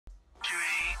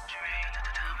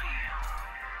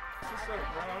up,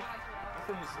 bro? I'm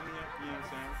from the city, you know what I'm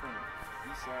saying? I'm from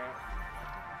the east side.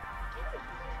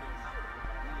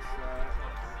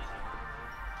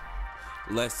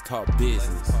 Let's talk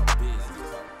business.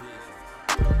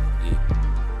 Yeah.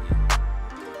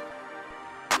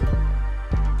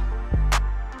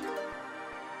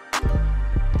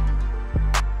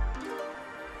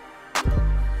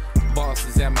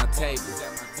 Bosses at my table,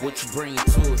 what you bringing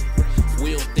to it?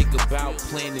 We don't think about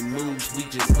planning moves, we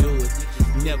just do it.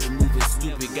 Never moving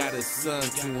stupid, got a son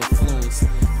to influence.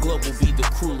 Global be the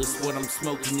cruelest, what I'm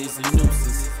smoking is a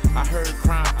nuisance. I heard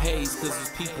crime pays cause there's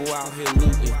people out here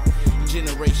looting.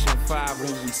 Generation 5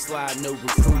 when we slide, no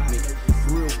recruitment.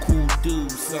 Real cool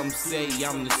dude, some say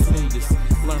I'm the smoothest.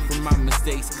 Learn from my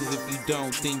mistakes, cause if you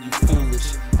don't, then you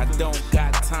foolish. I don't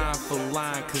got time for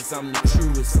lying, cause I'm the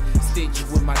truest. Stingy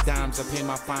with my dimes, I pay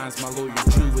my fines, my lawyer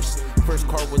Jewish. First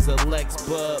car was a Lex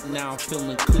Bub, now I'm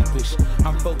feeling coupish.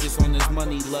 I'm focused on this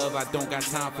money, love, I don't got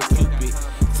time for Cupid.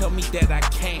 Tell me that I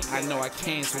can't, I know I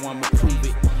can, so I'ma prove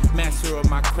it. Master of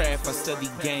my craft, I study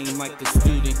game like a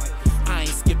student. I ain't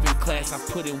skipping class, I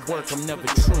put in work, I'm never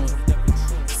truant.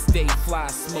 Stay fly,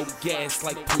 smoke gas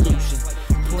like pollution.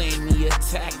 Plan the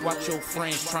attack, watch your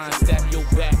friends try and stab your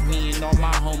back. Me and all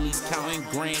my homies counting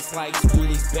grants like school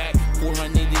is back.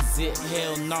 400 is it?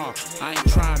 Hell nah, I ain't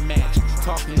trying match.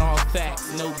 Talking all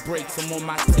facts, no breaks, I'm on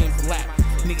my 10th lap.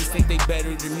 Niggas think they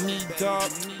better than me,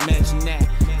 dog. Imagine that.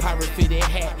 Pirate fitted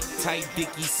hat, tight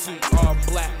dicky suit, all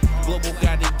black. Global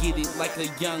gotta get it like a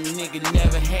young nigga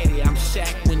never had it. I'm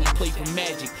Shaq when he play for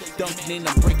Magic. Dunking in,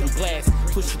 I'm breaking glass.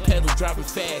 Push the pedal, driving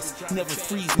fast. Never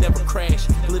freeze, never crash.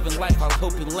 Living life, I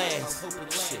hope it lasts.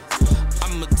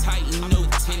 I'm a Titan, no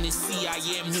Tennessee. I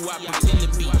am who I pretend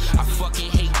to be. I fucking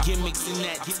hate gimmicks and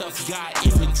that tough guy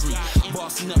imagery.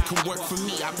 Bossing up can work for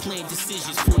me. I plan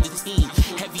decisions for the team.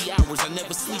 Heavy hours, I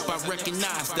never sleep. I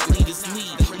recognize that leaders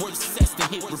lead. Work sets to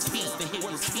hit repeat.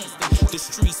 The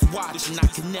streets watch and I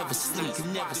can never sleep.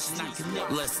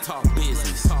 Let's talk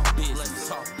business. Let's talk business. Let's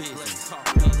talk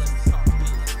business.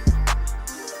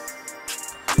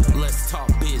 Let's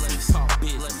talk business.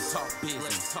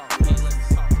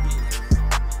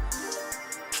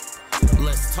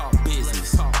 Let's talk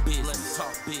business.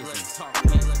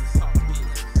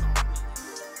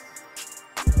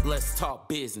 Let's talk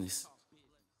business.